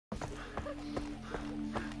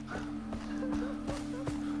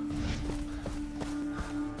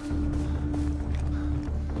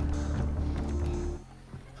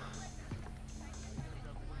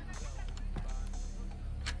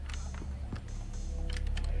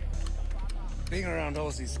Being around all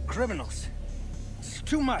these criminals, it's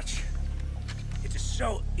too much. It is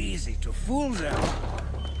so easy to fool them.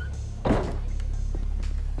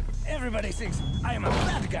 Everybody thinks I am a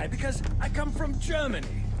bad guy because I come from Germany.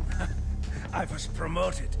 I was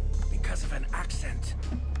promoted because of an accent.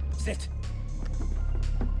 Sit.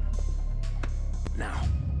 Now,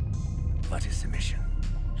 what is the mission?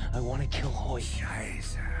 I want to kill Hoyt.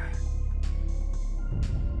 Scheiße.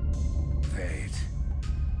 Wait.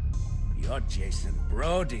 You're Jason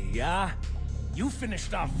Brody, yeah? You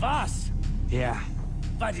finished off Voss? Yeah.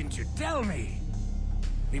 Why didn't you tell me?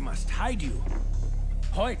 We must hide you.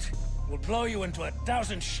 Hoyt will blow you into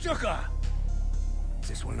 1,000 Stücke.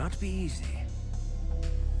 This will not be easy.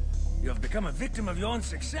 You have become a victim of your own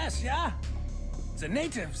success, yeah? The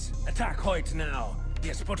natives attack Hoyt now. He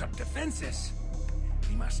has put up defenses.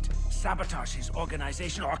 We must sabotage his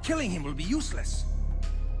organization or killing him will be useless.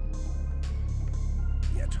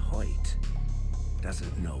 Yet Hoyt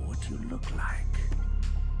doesn't know what you look like.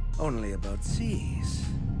 Only about these.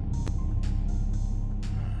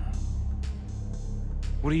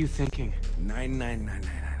 What are you thinking?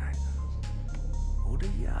 99999. Oder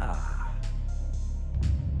ja.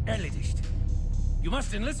 Erledigt. You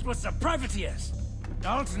must enlist with the privateers.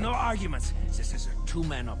 Also, no arguments. This is a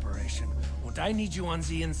two-man operation, and I need you on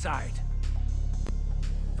the inside.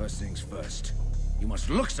 First things first, you must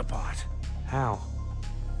look the part. How?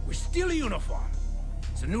 We steal a uniform.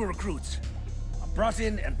 The new recruits are brought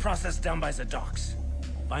in and processed down by the docks.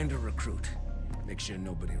 Find a recruit. Make sure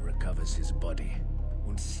nobody recovers his body.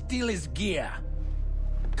 And steal his gear.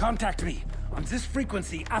 Contact me on this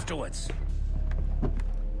frequency afterwards.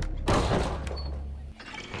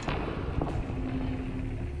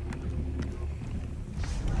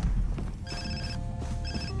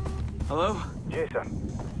 Hello? Jason,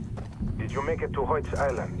 did you make it to Hoyt's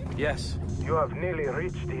Island? Yes. You have nearly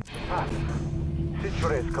reached its path.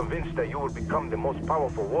 Citra is convinced that you will become the most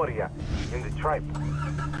powerful warrior in the tribe.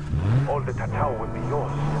 All the Tatao will be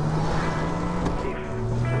yours. If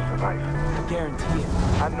you survive. I guarantee it.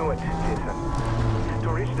 I knew it, Jason. To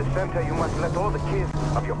reach the center, you must let all the keys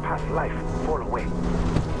of your past life fall away.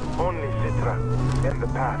 Only Citra and the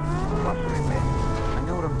path must remain. I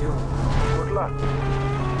know what I'm doing. Good luck.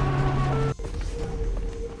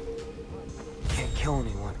 Can't kill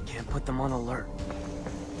anyone. Can't put them on alert.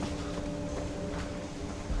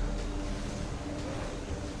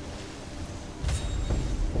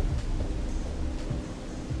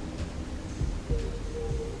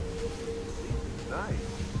 Nice.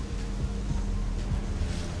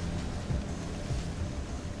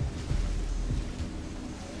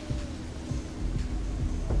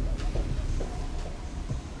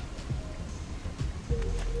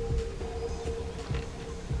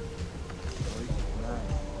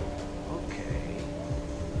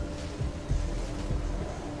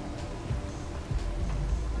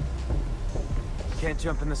 Can't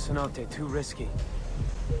jump in the cenote. Too risky.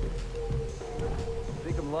 I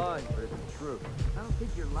think I'm lying, but it's true. I don't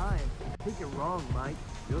think you're lying. I think you're wrong, Mike.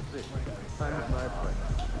 You'll see. Time is my friend.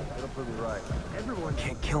 It'll prove me right. Everyone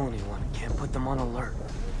Can't kill anyone. Can't put them on alert.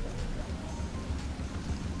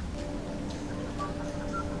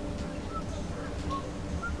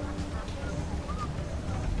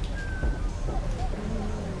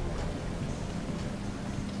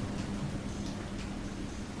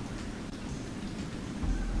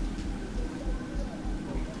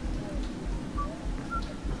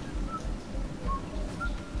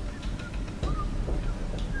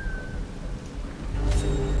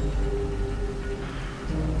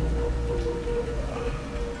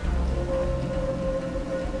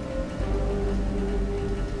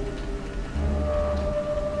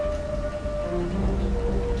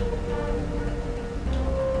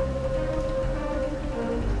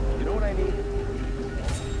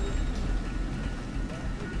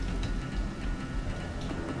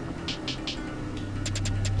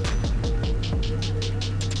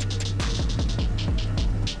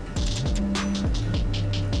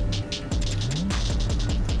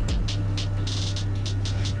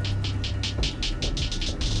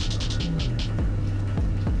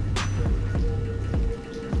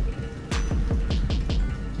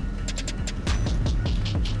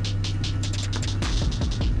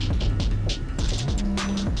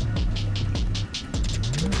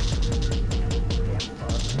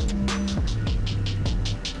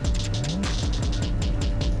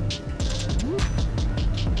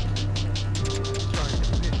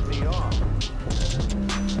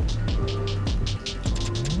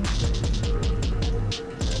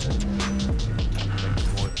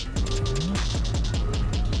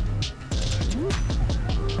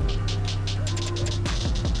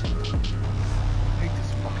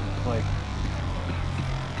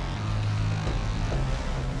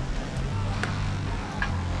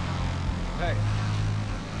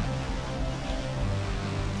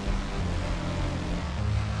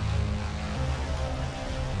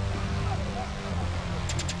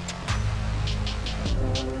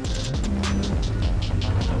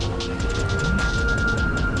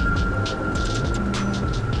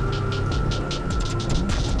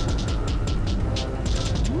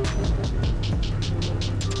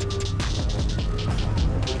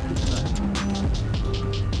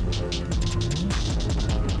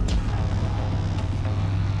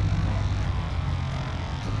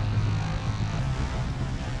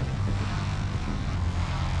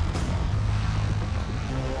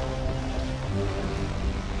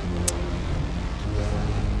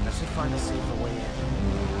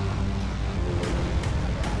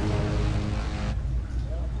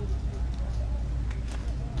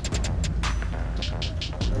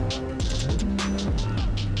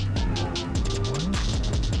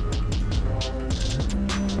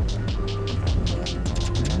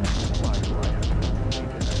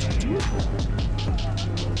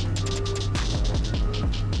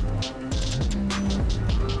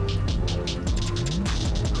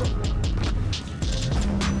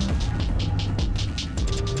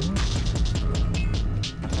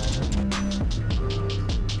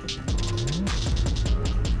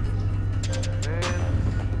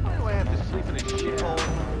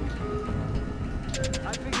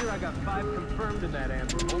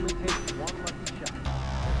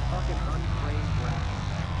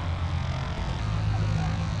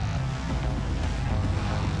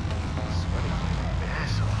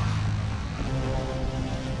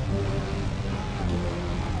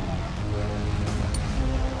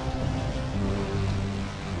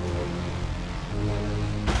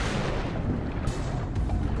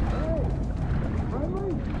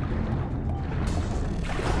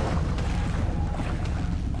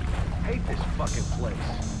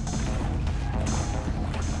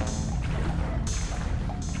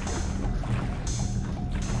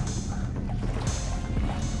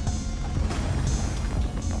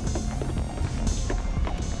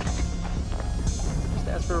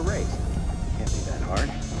 for a raise. Can't be that hard.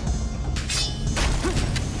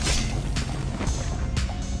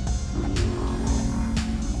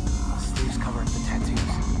 Sleeves cover up the tattoos.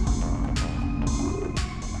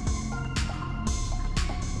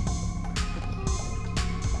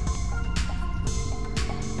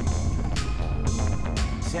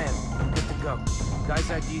 Sam, I'm good to go. Guy's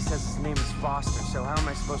ID says his name is Foster, so how am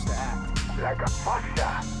I supposed to act? Like a foster.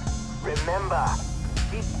 Remember,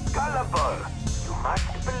 be gullible. You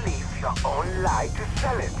must believe your own lie to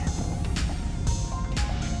sell it.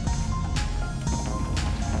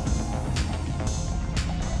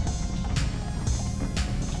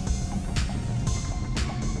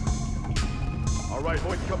 All right,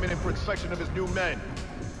 Hoyt's coming in for inspection of his new men.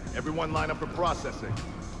 Everyone line up for processing.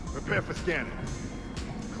 Prepare for scanning.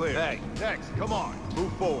 Clear. Hey, next, come on.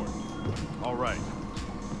 Move forward. All right.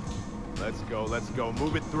 Let's go, let's go.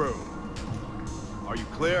 Move it through. Are you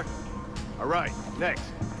clear? All right, next.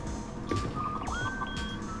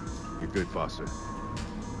 You're good, Foster.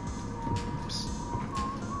 Psst.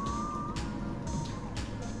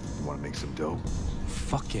 You want to make some dough?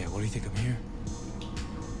 Fuck yeah, what do you think I'm here?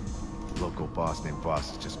 Local boss named Boss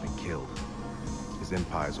has just been killed. His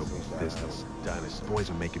empire's over his business. His boys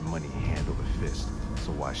are making money hand over fist,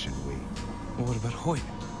 so why shouldn't we? Well, what about Hoyt?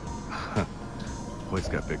 Hoyt's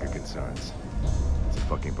got bigger concerns. It's a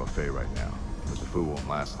fucking buffet right now, but the food won't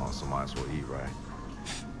last long, so might as well eat, right?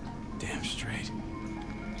 Damn straight.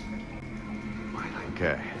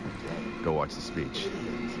 Okay, go watch the speech.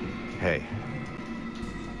 Hey,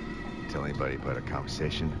 tell anybody about a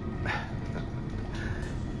conversation,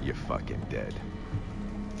 you're fucking dead.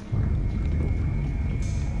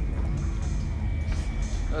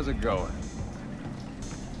 How's it going?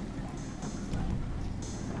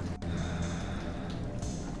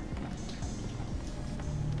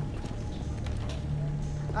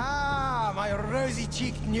 Ah, my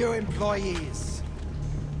rosy-cheeked new employees.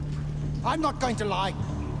 I'm not going to lie.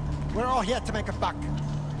 We're all here to make a buck.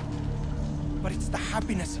 But it's the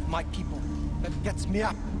happiness of my people that gets me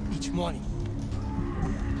up each morning.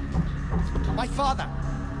 My father,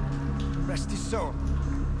 rest his soul,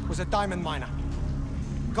 was a diamond miner.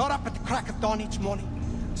 Got up at the crack of dawn each morning,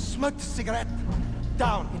 smoked a cigarette,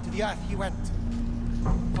 down into the earth he went.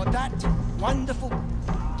 For that wonderful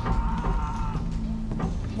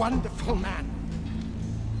man,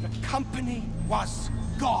 the company was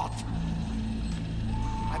God.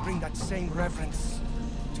 I bring that same reverence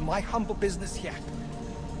to my humble business here.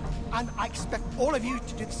 And I expect all of you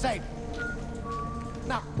to do the same.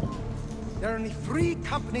 Now, there are only 3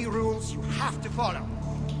 company rules you have to follow.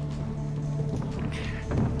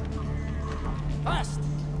 First,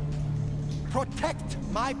 protect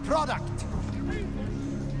my product.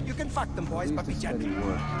 You can fuck them, boys, but be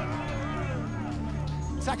gentle.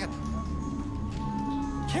 Second,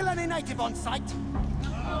 kill any native on sight.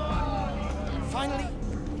 Finally,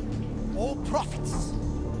 all profits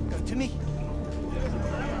go to me.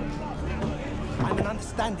 I'm an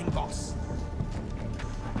understanding boss.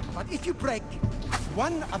 But if you break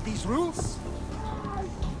one of these rules,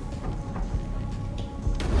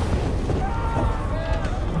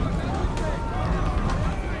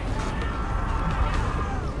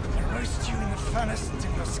 I roast you in the furnace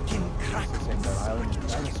until your skin crackles.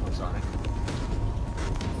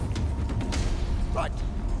 Right,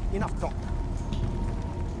 enough talk.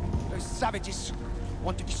 Those savages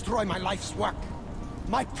want to destroy my life's work,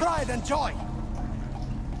 my pride and joy.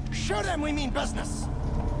 Show them we mean business.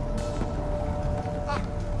 Ah,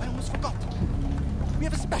 I almost forgot. We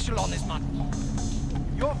have a special on this month.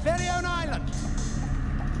 Your very own island.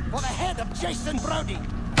 For the head of Jason Brody.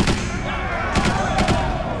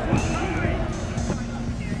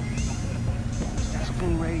 That's a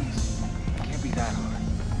full raise. Can't be that hard.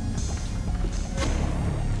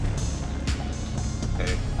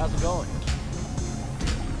 Hey, how's it going?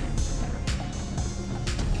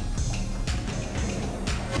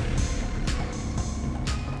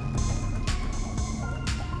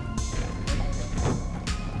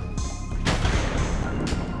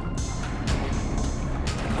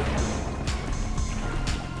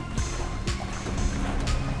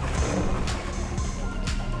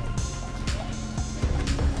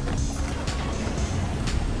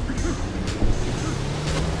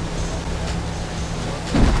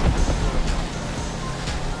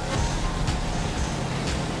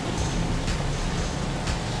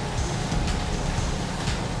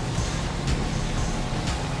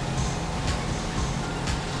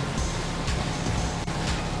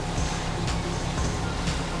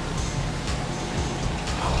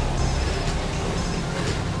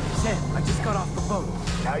 I just got off the boat.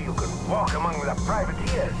 Now you can walk among the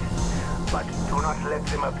privateers. But do not let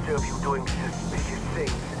them observe you doing suspicious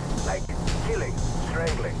things, like killing,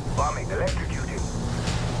 strangling, bombing, electrocuting.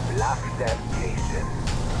 Block them, Jason.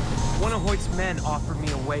 One of Hoyt's men offered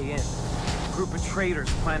me a way in. A group of traitors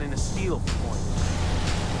planning to steal from Hoyt.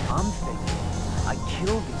 I'm thinking I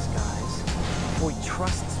kill these guys. Hoyt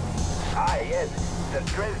trusts me. Ah, yes, the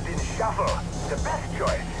Dresden Shuffle. The best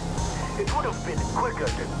choice. It would have been quicker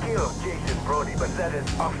to kill Jason Brody, but that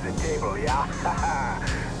is off the table, yeah?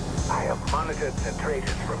 I have monitored the traitors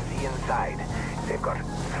from the inside. They've got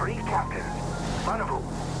 3 captains, one of whom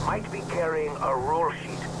might be carrying a roll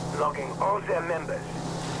sheet logging all their members.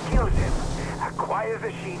 Kill them, acquire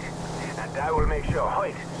the sheet, and I will make sure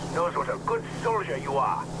Hoyt knows what a good soldier you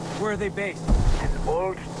are. Where are they based? An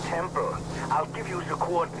old temple. I'll give you the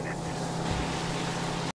coordinates.